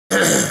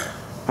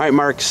All right,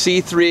 Mark,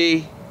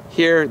 C3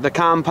 here, the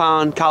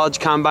compound, college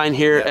combine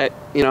here at,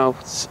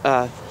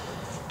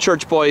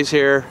 Church Boys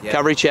here,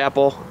 Calvary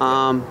Chapel,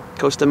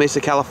 Costa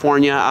Mesa,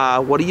 California.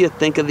 What do you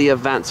think of the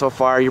event so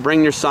far? You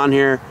bring your son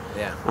here.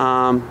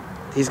 Yeah.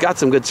 He's got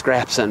some good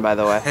scraps in, by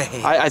the way.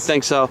 I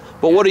think so.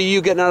 But what are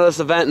you getting out of this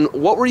event, and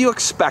what were you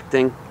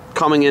expecting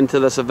coming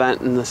into this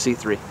event in the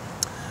C3?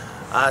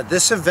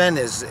 This event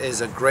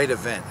is a great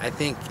event. I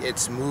think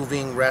it's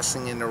moving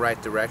wrestling in the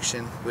right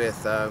direction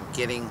with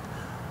getting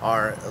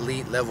our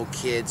elite level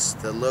kids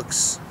the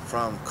looks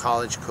from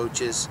college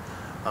coaches,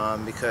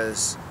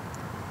 because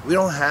we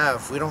don't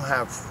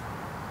have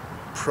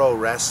pro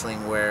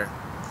wrestling where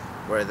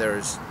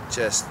there's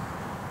just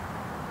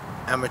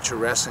amateur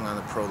wrestling on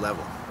the pro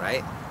level,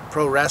 right?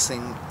 Pro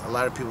wrestling, a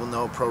lot of people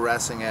know pro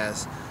wrestling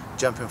as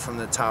jumping from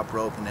the top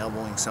rope and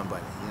elbowing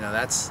somebody.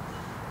 That's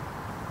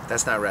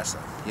not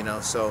wrestling.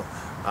 So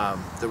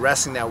the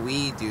wrestling that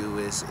we do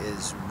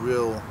is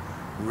real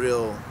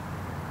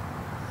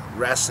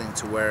wrestling,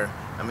 to where,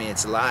 I mean,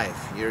 it's live.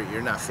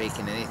 You're not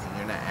faking anything.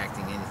 You're not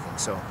acting anything.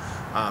 So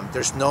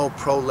there's no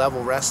pro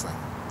level wrestling.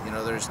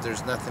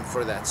 There's nothing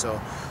for that.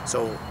 So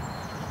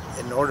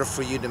in order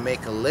for you to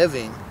make a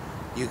living,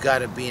 you got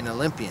to be an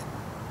Olympian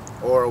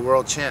or a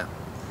world champ.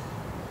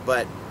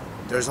 But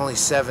there's only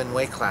 7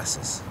 weight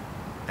classes,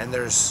 and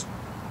there's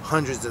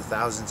hundreds of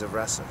thousands of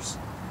wrestlers.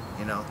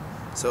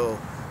 So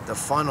the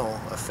funnel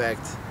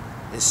effect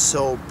is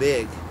so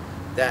big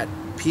that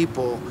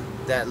people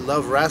that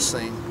love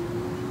wrestling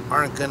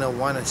aren't gonna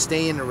want to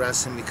stay in the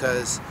wrestling,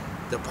 because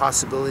the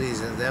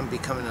possibilities of them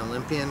becoming an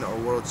Olympian or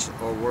world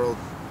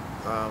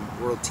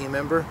team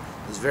member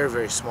is very,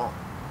 very small.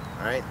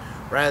 All right,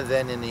 rather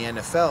than in the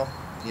NFL,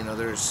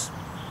 there's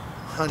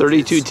hundreds,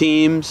 32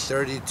 teams.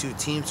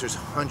 There's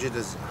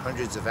hundreds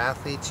of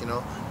athletes.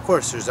 Of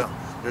course, there's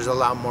a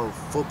lot more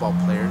football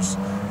players,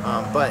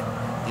 but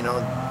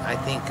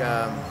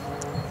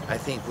I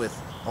think with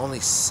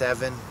only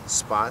 7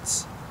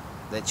 spots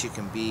that you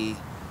can be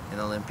an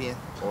Olympian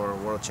or a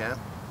world champ,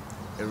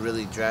 it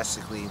really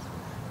drastically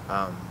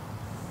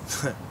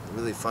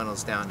really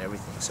funnels down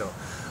everything. So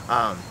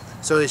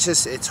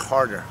it's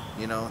harder,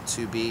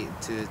 to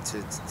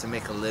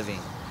make a living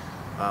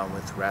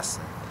with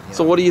wrestling.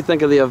 So what do you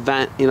think of the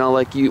event?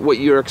 What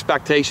your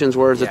expectations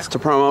were? It's to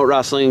promote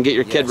wrestling and get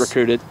your kid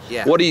recruited.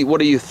 Yeah. What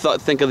do you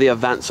think of the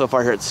event so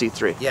far here at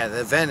C3? Yeah,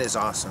 the event is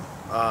awesome.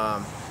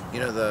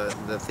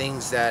 The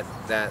things that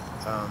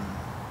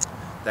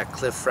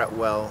Cliff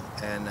Fretwell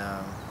and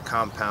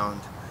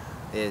Compound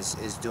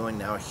is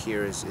doing out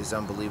here is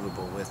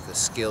unbelievable, with the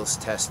skills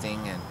testing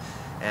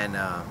and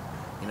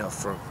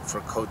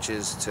for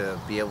coaches to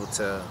be able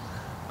to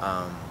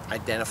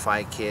identify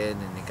a kid,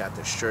 and they got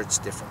their shirts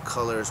different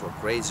colors, what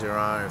grades they're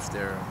on, if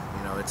they're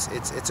it's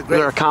a great.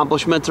 Their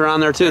accomplishments are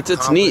on there too.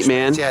 It's neat,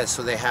 man. Yeah,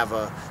 so they have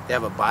a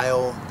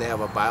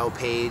bio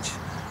page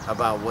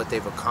about what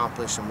they've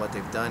accomplished and what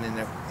they've done in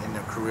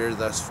their career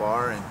thus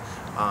far, and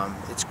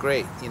it's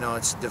great.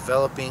 It's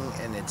developing,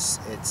 and it's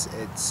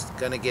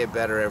gonna get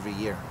better every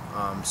year.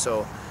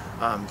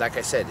 Like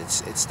I said,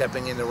 it's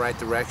stepping in the right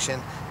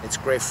direction. It's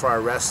great for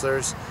our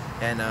wrestlers,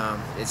 and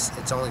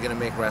it's only gonna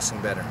make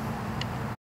wrestling better.